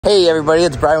Hey everybody,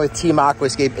 it's Brian with Team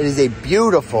Aquascape. It is a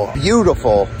beautiful,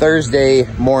 beautiful Thursday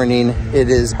morning. It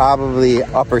is probably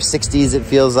upper 60s, it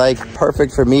feels like.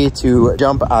 Perfect for me to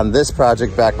jump on this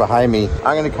project back behind me.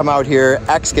 I'm gonna come out here,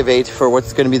 excavate for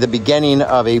what's gonna be the beginning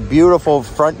of a beautiful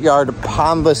front yard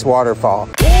pondless waterfall.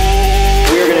 We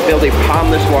are gonna build a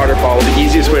pondless waterfall. The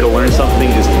easiest way to learn something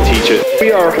is to teach it.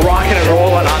 We are rocking and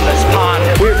rolling on this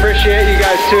pond. We appreciate you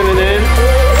guys tuning in.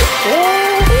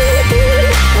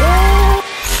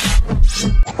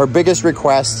 Her biggest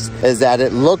request is that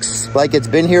it looks like it's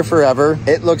been here forever.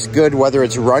 It looks good whether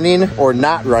it's running or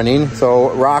not running.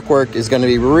 So rock work is gonna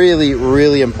be really,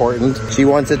 really important. She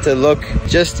wants it to look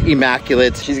just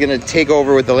immaculate. She's gonna take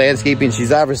over with the landscaping.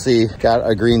 She's obviously got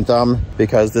a green thumb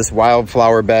because this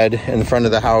wildflower bed in front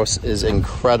of the house is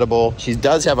incredible. She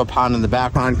does have a pond in the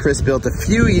back. Pond Chris built a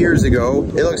few years ago.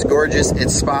 It looks gorgeous,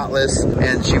 it's spotless,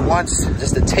 and she wants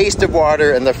just a taste of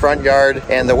water in the front yard.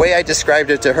 And the way I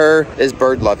described it to her is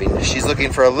bird loving. She's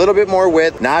looking for a little bit more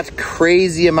width, not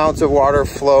crazy amounts of water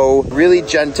flow, really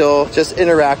gentle, just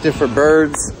interactive for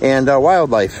birds and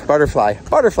wildlife.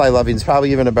 Butterfly loving is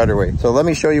probably even a better way. So let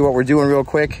me show you what we're doing real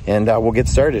quick and we'll get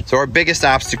started. So our biggest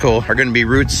obstacle are gonna be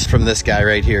roots from this guy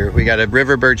right here. We got a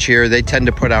river birch here. They tend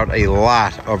to put out a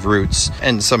lot of roots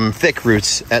and some thick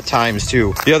roots at times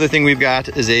too. The other thing we've got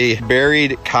is a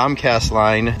buried Comcast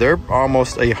line. They're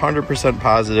almost 100%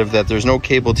 positive that there's no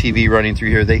cable TV running through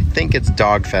here. They think it's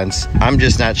dog fence. I'm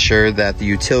just not sure that the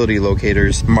utility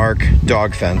locators mark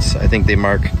dog fence. I think they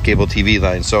mark cable TV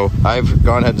line. So I've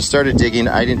gone ahead and started digging.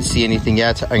 I didn't see anything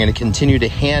yet. I'm going to continue to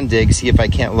hand dig, see if I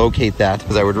can't locate that,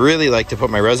 because I would really like to put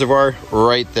my reservoir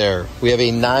right there. We have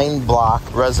a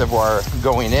 9-block reservoir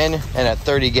going in, and at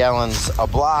 30 gallons a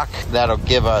block, that'll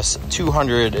give us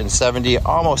 270,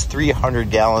 almost 300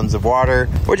 gallons of water,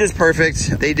 which is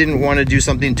perfect. They didn't want to do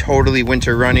something totally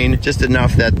winter running, just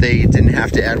enough that they didn't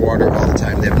have to add water all the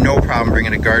time. They have no problem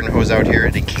bringing a garden hose out here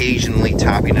and occasionally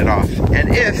topping it off. And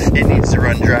if it needs to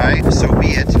run dry, so be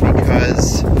it,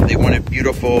 because they want it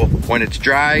beautiful when it's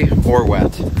dry or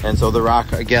wet. And so the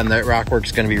rock, again, that rock work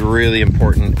is going to be really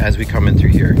important as we come in through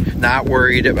here. Not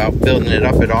worried about building it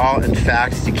up at all. In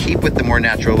fact, to keep with the more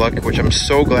natural look, which I'm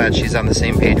so glad she's on the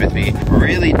same page with me,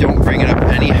 really don't bring it up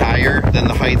any higher than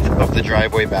the height of the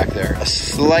driveway back there. A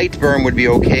slight berm would be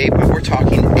okay, but we're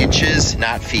talking inches,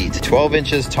 not feet. 12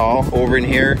 inches tall over in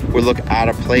here would look out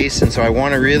of place, and so I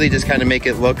want to really just kind of make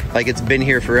it look like it's been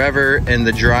here forever, and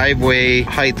the driveway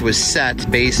height was set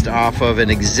based off of an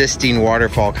existing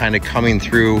waterfall kind of coming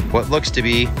through what looks to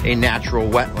be a natural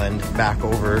wetland back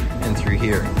over and through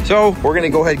here. So we're gonna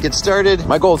go ahead and get started.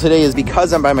 My goal today is,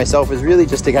 because I'm by myself, is really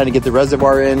just to kind of get the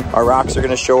reservoir in. Our rocks are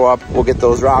gonna show up. We'll get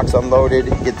those rocks unloaded,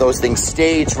 get those things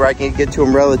staged where I can get to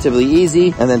them relatively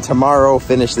easy, and then tomorrow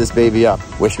finish this baby up.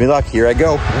 Wish me luck. Here I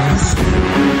go.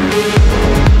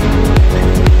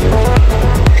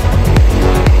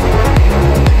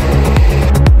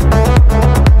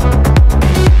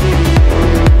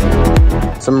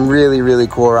 Some really, really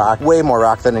cool rock, way more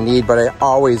rock than I need, but I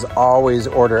always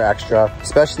order extra,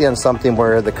 especially on something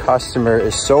where the customer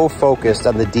is so focused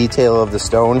on the detail of the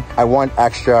stone. I want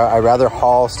extra. I rather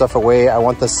haul stuff away. I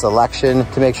want the selection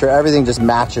to make sure everything just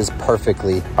matches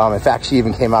perfectly. In fact, she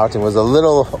even came out and was a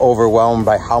little overwhelmed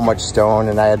by how much stone,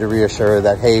 and I had to reassure her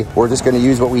that, hey, we're just gonna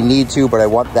use what we need to, but I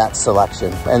want that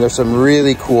selection. And there's some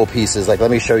really cool pieces. Like, let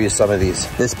me show you some of these.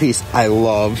 This piece I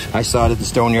love. I saw it at the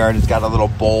stone yard. It's got a little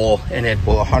bowl in it.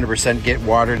 Will 100% get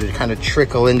water to kind of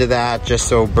trickle into that, just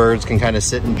so birds can kind of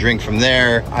sit and drink from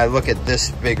there. I look at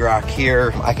this big rock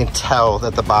here. I can tell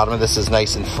that the bottom of this is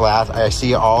nice and flat. I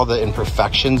see all the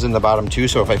imperfections in the bottom too,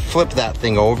 so if I flip that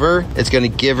thing over, it's going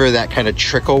to give her that kind of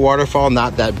trickle waterfall,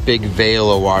 not that big veil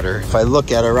of water. If I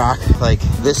look at a rock like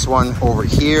this one over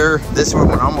here, this one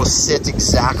would almost sit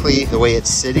exactly the way it's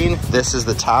sitting. This is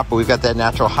the top, but we've got that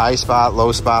natural high spot,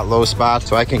 low spot, low spot,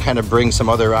 so I can kind of bring some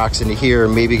other rocks into here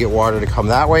and maybe get water to come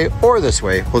that way or this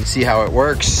way. We'll see how it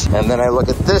works. And then I look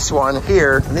at this one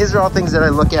here, and these are all things that I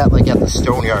look at like at the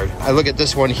stone yard. I look at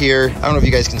this one here. I don't know if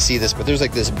you guys can see this, but there's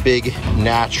like this big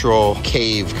natural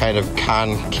cave, kind of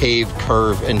concave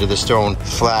curve into the stone.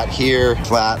 Flat here,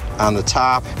 flat on the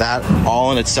top. That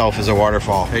all in itself is a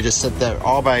waterfall. I just set that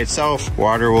all by itself.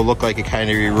 Water will look like it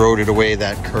kind of eroded away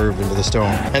that curve into the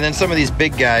stone. And then some of these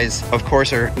big guys, of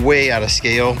course, are way out of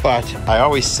scale, but I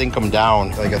always sink them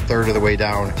down like a third of the way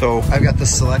down. So I've got the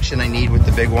selection I need with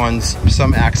the big ones.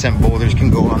 Some accent boulders can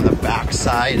go on the back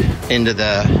side into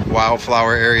the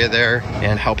wildflower area there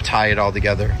and help tie it all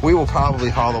together. We will probably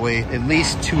haul away at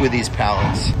least 2 of these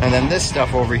pallets. And then this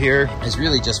stuff over here is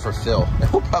really just for fill.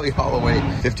 We'll probably haul away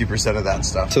 50% of that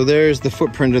stuff. So there's the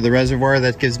footprint of the reservoir.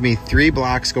 That gives me 3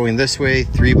 blocks going this way,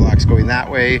 3 blocks going that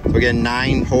way. So again,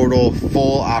 9 total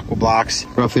full aqua blocks,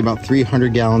 roughly about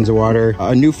 300 gallons of water.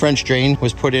 A new French drain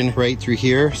was put in right through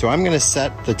here. So I'm gonna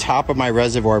set the top of my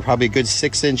reservoir probably a good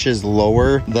 6 inches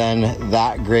lower than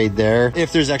that grade there.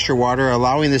 If there's extra water,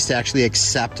 allowing this to actually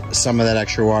accept some of that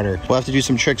extra water. We'll have to do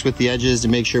some tricks with the edges to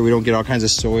make sure we don't get all kinds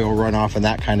of soil runoff and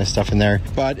that kind of stuff in there.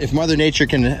 But if Mother Nature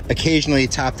can occasionally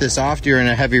top this off during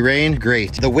a heavy rain,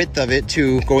 great. The width of it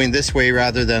too, going this way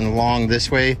rather than long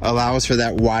this way, allows for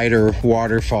that wider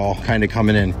waterfall kind of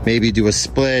coming in. Maybe do a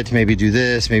split, maybe do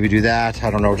this, maybe do that.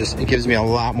 I don't know, just it gives me a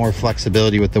lot more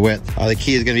flexibility with the width. The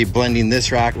key is gonna be blending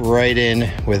this rock right in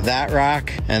with that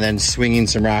rock and then swinging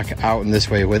some rock out in this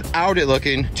way without it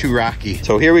looking too rocky.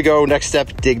 So here we go, next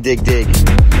step, dig, dig, dig.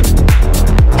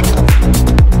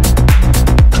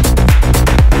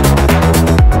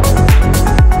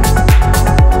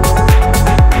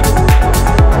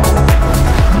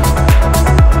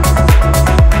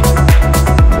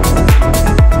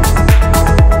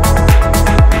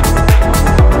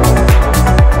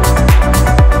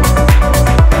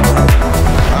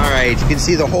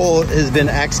 See, the hole has been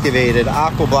excavated.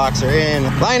 Aqua blocks are in,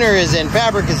 liner is in,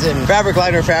 fabric is in, fabric,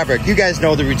 liner, fabric. You guys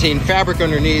know the routine. Fabric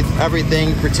underneath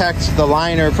everything, protect the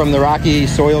liner from the rocky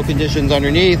soil conditions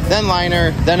underneath, then liner,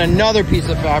 then another piece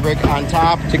of fabric on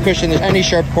top to cushion any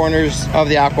sharp corners of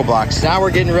the aqua blocks. Now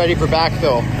we're getting ready for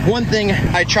backfill. One thing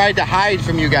I tried to hide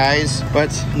from you guys,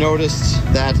 but noticed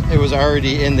that it was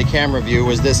already in the camera view,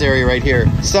 was this area right here.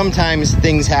 Sometimes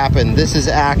things happen. This is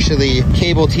actually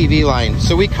cable TV line.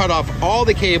 So we cut off all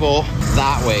the cable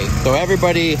that way. So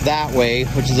everybody that way,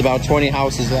 which is about 20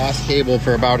 houses, lost cable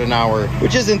for about an hour,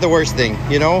 which isn't the worst thing,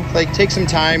 you know? Like, take some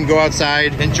time, go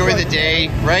outside, enjoy the day,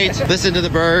 right? Listen to the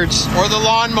birds or the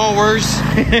lawn mowers.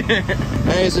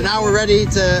 Okay, so now we're ready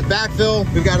to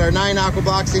backfill. We've got our 9 aqua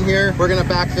blocks in here. We're gonna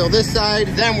backfill this side,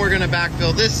 then we're gonna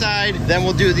backfill this side, then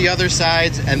we'll do the other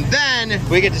sides, and then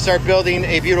we get to start building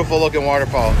a beautiful looking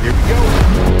waterfall. Here we go.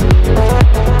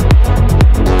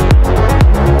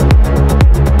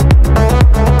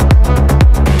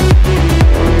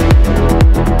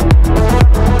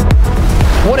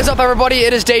 What is up, everybody?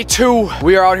 It is day 2.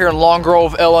 We are out here in Long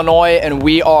Grove, Illinois, and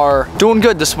we are doing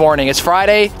good this morning. It's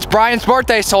Friday. It's Brian's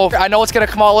birthday, so I know it's gonna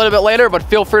come out a little bit later, but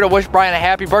feel free to wish Brian a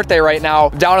happy birthday right now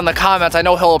down in the comments. I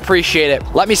know he'll appreciate it.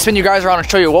 Let me spin you guys around and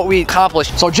show you what we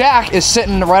accomplished. So Jack is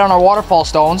sitting right on our waterfall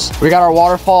stones. We got our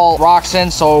waterfall rocks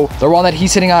in, so the one that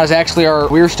he's sitting on is actually our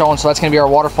weir stone, so that's gonna be our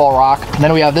waterfall rock. And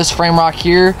then we have this frame rock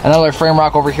here, another frame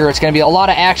rock over here. It's gonna be a lot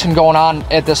of action going on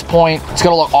at this point. It's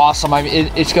gonna look awesome. I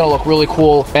mean, it's gonna look really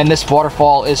cool. And this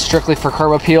waterfall is strictly for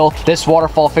curb appeal. This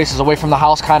waterfall faces away from the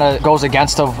house, kind of goes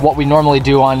against of what we normally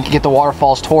do on get the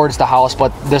waterfalls towards the house,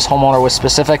 but this homeowner was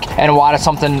specific and wanted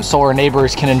something so our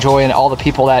neighbors can enjoy and all the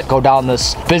people that go down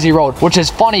this busy road, which is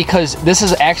funny because this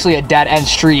is actually a dead end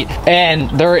street and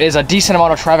there is a decent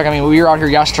amount of traffic. I mean, we were out here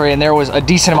yesterday and there was a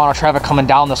decent amount of traffic coming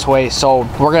down this way, so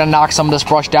we're gonna knock some of this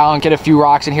brush down, get a few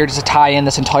rocks in here just to tie in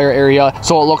this entire area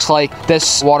so it looks like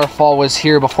this waterfall was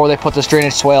here before they put this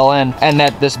drainage swale in, and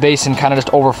that this basin kind of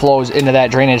just overflows into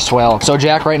that drainage swale. So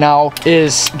Jack right now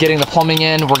is getting the plumbing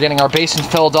in. We're getting our basin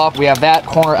filled up. We have that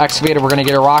corner excavated. We're gonna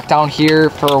get a rock down here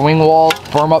for a wing wall,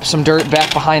 berm up some dirt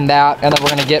back behind that, and then we're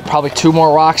gonna get probably 2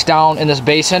 more rocks down in this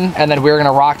basin, and then we're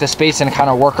gonna rock this basin and kind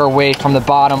of work our way from the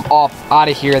bottom up out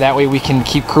of here. That way we can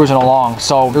keep cruising along.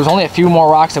 So there's only a few more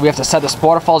rocks that we have to set. This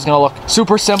waterfall is gonna look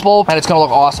super simple and it's gonna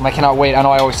look awesome. I cannot wait. I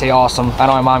know I always say awesome. I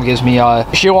know my mom gives me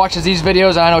she watches these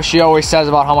videos and I know she always says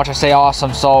about how much I say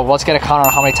awesome. So let's get a count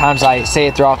on how many times I say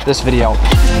it throughout this video.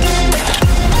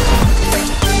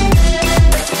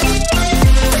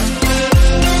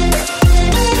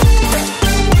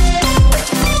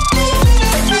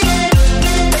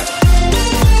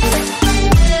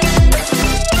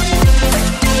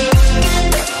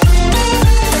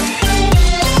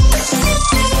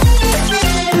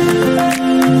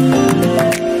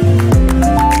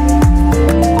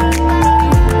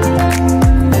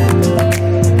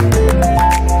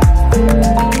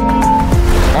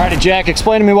 Jack,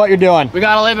 explain to me what you're doing. We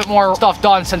got a little bit more stuff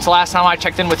done since the last time I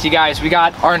checked in with you guys. We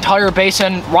got our entire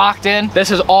basin rocked in. This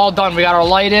is all done. We got our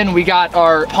light in, we got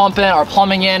our pump in, our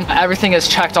plumbing in. Everything is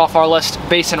checked off our list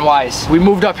basin wise. We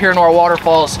moved up here into our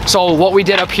waterfalls. So what we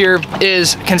did up here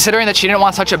is, considering that she didn't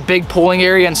want such a big pooling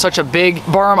area and such a big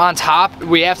berm on top,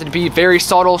 we have to be very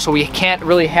subtle, so we can't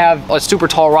really have a super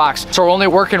tall rocks. So we're only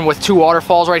working with 2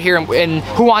 waterfalls right here, and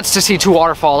who wants to see 2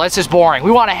 waterfalls? That's just boring.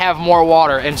 We want to have more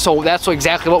water, and so that's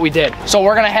exactly what we did. So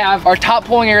we're gonna have our top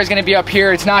pooling area is gonna be up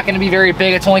here. It's not gonna be very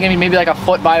big. It's only gonna be maybe like a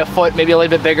foot by a foot, maybe a little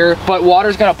bit bigger, but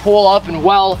water's gonna pool up and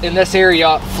well in this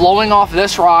area, flowing off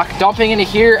this rock, dumping into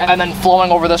here, and then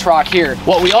flowing over this rock here.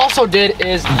 What we also did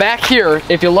is back here,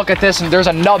 if you look at this, and there's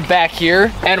a nub back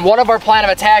here, and one of our plan of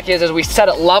attack is we set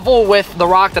it level with the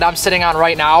rock that I'm sitting on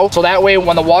right now, so that way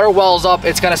when the water wells up,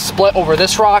 it's gonna split over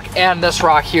this rock and this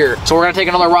rock here. So we're gonna take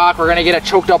another rock, we're gonna get it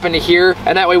choked up into here,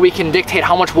 and that way we can dictate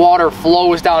how much water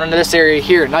flows down into this area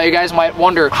here. Now you guys might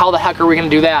wonder, how the heck are we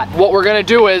gonna do that? What we're gonna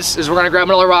do is we're gonna grab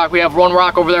another rock. We have one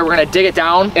rock over there, we're gonna dig it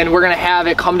down, and we're gonna have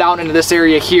it come down into this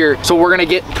area here. So we're gonna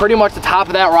get pretty much the top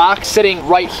of that rock sitting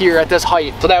right here at this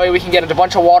height. So that way we can get a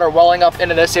bunch of water welling up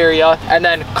into this area, and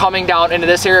then coming down into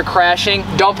this area, crashing,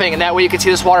 dumping, and that way you can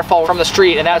see this waterfall from the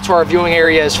street, and that's where our viewing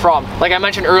area is from. Like I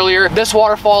mentioned earlier, this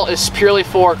waterfall is purely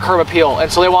for curb appeal,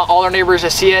 and so they want all their neighbors to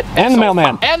see it. And the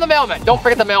mailman. And the mailman. Don't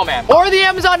forget the mailman. Or the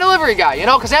Amazon delivery guy, you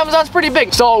know, because Amazon's pretty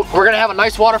big. So we're gonna have a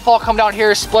nice waterfall come down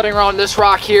here, splitting around this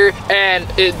rock here, and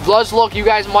it does look, you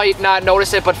guys might not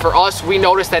notice it, but for us, we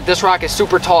notice that this rock is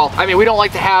super tall. I mean, we don't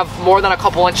like to have more than a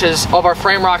couple inches of our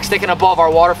frame rock sticking above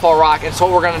our waterfall rock, and so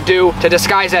what we're gonna do to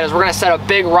disguise that is we're gonna set a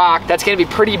big rock that's gonna be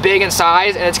pretty big in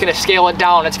size, and it's gonna scale it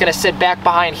down. It's gonna sit back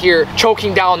behind here,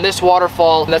 choking down this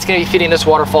waterfall, and that's gonna be feeding this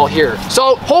waterfall here.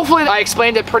 So hopefully I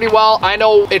explained it pretty well. I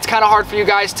know it's kind of hard for you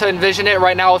guys to envision it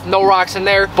right now with no rocks in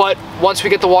there, but once we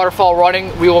get the waterfall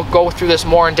running, we will go through this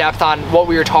more in depth on what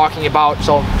we were talking about,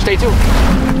 so stay tuned.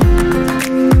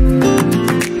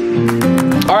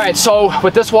 All right, so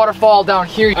with this waterfall down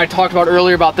here, I talked about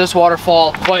earlier about this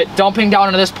waterfall, but dumping down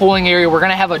into this pooling area, we're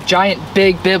gonna have a giant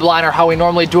big bib liner, how we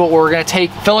normally do it, where we're gonna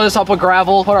fill this up with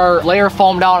gravel, put our layer of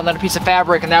foam down, and then a piece of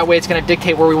fabric, and that way it's gonna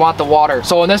dictate where we want the water.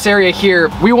 So in this area here,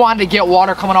 we wanted to get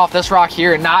water coming off this rock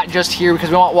here, not just here, because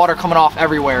we want water coming off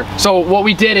everywhere. So what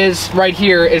we did is, right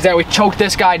here, is that we choked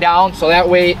this guy down, so that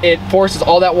way it forces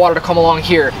all that water to come along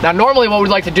here. Now normally what we'd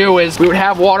like to do is we would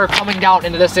have water coming down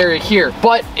into this area here,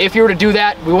 but if you were to do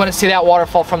that, we wouldn't see that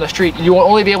waterfall from the street. You will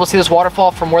only be able to see this waterfall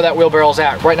from where that wheelbarrow's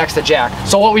at, right next to Jack.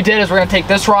 So what we did is we're gonna take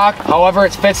this rock, however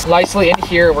it fits nicely in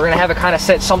here, we're gonna have it kind of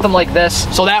sit something like this,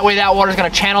 so that way that water's gonna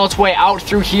channel its way out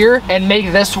through here and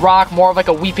make this rock more of like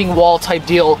a weeping wall type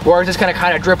deal, where it's just gonna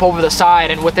kind of drip over the side,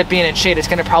 and with it being in shade, it's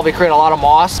gonna probably create a lot of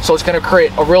moss, so it's gonna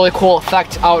create a really cool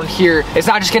effect out in here. It's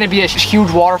not just gonna be a huge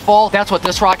waterfall. That's what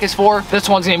this rock is for. This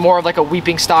one's gonna be more of like a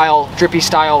weeping style, drippy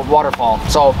style waterfall.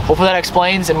 So hopefully that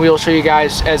explains, and we will show you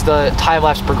guys as the time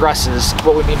lapse progresses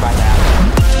what we mean by that.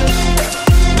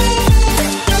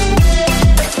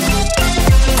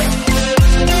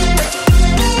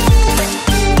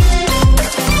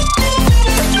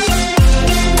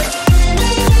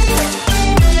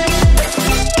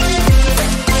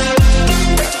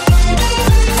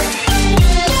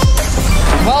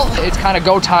 It's kind of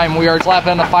go time. We are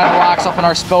slapping the final rocks up in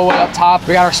our spillway up top.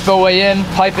 We got our spillway in,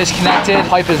 pipe is connected,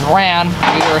 pipe is ran.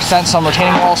 We are sent some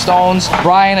retaining wall stones.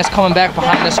 Brian is coming back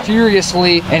behind us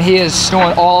furiously, and he is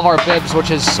doing all of our bibs,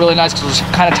 which is really nice because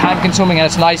it's kind of time consuming, and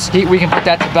it's nice. We can put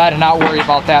that to bed and not worry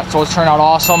about that, so it's turned out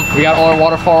awesome. We got all our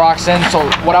waterfall rocks in. So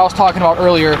what I was talking about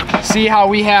earlier, see how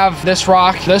we have this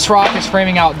rock? This rock is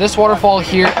framing out this waterfall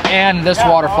here and this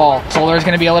waterfall. So there's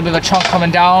going to be a little bit of a chunk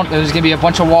coming down. There's going to be a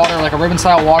bunch of water, like a ribbon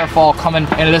style waterfall coming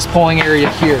into this pooling area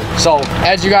here. So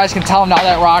as you guys can tell now,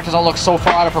 that rock doesn't look so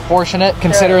far out of proportionate,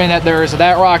 considering that there's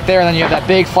that rock there, and then you have that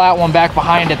big flat one back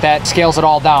behind it that scales it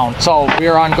all down. So we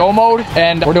are on go mode,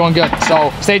 and we're doing good.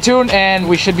 So stay tuned, and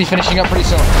we should be finishing up pretty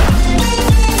soon.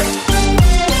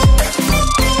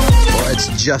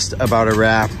 It's just about a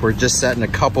wrap. We're just setting a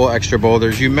couple extra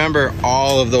boulders. You remember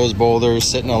all of those boulders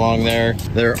sitting along there?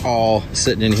 They're all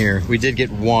sitting in here. We did get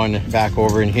one back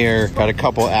over in here. Got a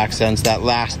couple accents. That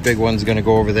last big one's gonna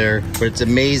go over there. But it's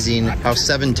amazing how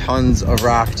 7 tons of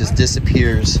rock just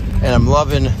disappears. And I'm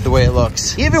loving the way it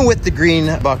looks. Even with the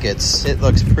green buckets, it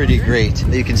looks pretty great.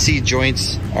 You can see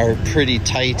joints are pretty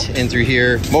tight in through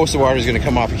here. Most of the water is gonna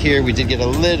come off here. We did get a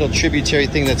little tributary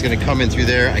thing that's gonna come in through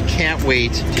there. I can't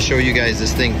wait to show you guys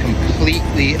this thing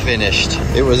completely finished.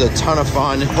 It was a ton of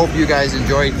fun. Hope you guys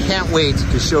enjoyed. Can't wait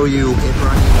to show you it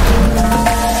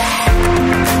running.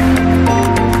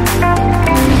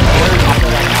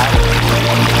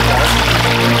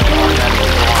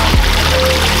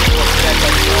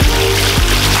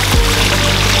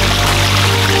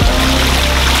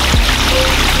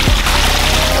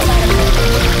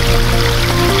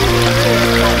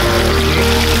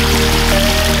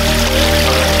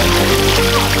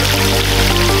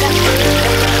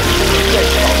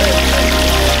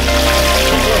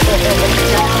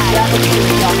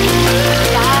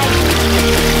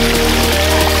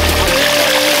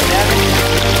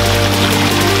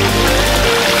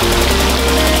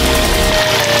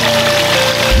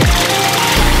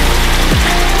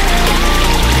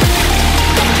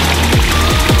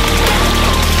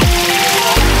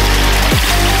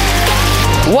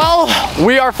 Well,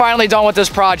 we are finally done with this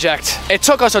project. It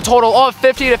took us a total of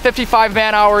 50 to 55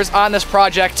 man hours on this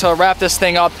project to wrap this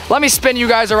thing up. Let me spin you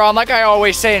guys around like I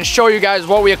always say and show you guys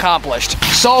what we accomplished.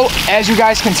 So, as you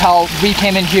guys can tell, we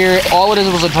came in here, all it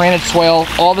is was a drainage swale.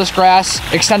 All this grass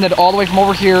extended all the way from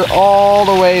over here, all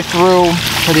the way through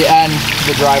to the end of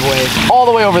the driveway, all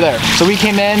the way over there. So we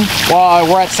came in,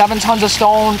 we're at 7 tons of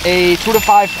stone, a 2 to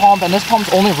 5 pump, and this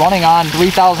pump's only running on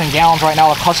 3,000 gallons right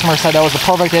now. The customer said that was the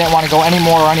perfect, they didn't want to go any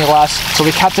more or any less, so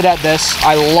we kept it at this.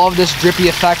 I love this drippy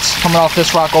effect coming off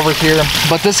this rock over here,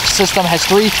 but this system has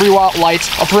 3 3-watt lights,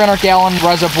 a 300-gallon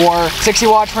reservoir,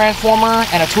 60-watt transformer,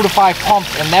 and a 2 to 5 pump,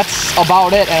 and that's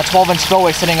about it, and a 12-inch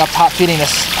spillway sitting up top feeding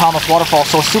this pondless waterfall.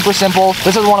 So super simple.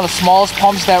 This is one of the smallest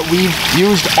pumps that we've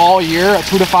used all year, a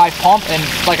 2 to 5 pump, and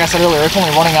like I said earlier, it's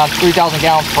only running on 3,000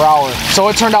 gallons per hour.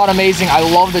 So it turned out amazing. I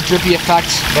love the drippy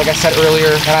effect, like I said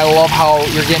earlier, and I love how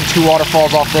you're getting 2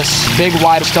 waterfalls off this big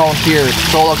wide stone here.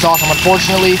 So it looks awesome.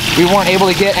 Unfortunately, we weren't able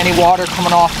to get any water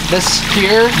coming off this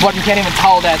here, but you can't even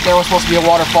tell that there was supposed to be a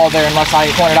waterfall there unless I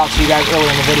pointed out to you guys earlier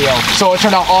in the video. So it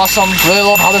turned out awesome. Really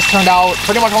love how this turned out.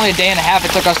 Pretty much only a day and a half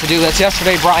it took us to do this.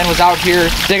 Yesterday, Brian was out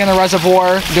here digging the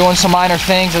reservoir, doing some minor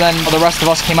things, and then the rest of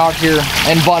us came out here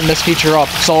and buttoned this feature up.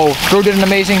 So Drew did an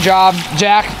amazing job.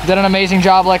 Jack did an amazing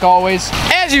job like always.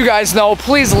 As you guys know,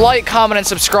 please like, comment, and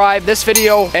subscribe this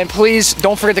video, and please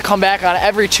don't forget to come back on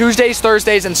every Tuesdays,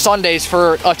 Thursdays, and Sundays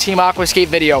for a Team Aquascape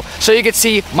video, so you can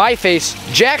see my face,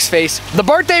 Jack's face, the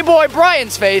birthday boy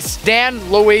Brian's face,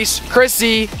 Dan, Luis, Chris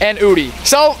Z, and Udi.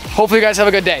 So hopefully you guys have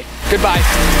a good day.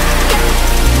 Goodbye.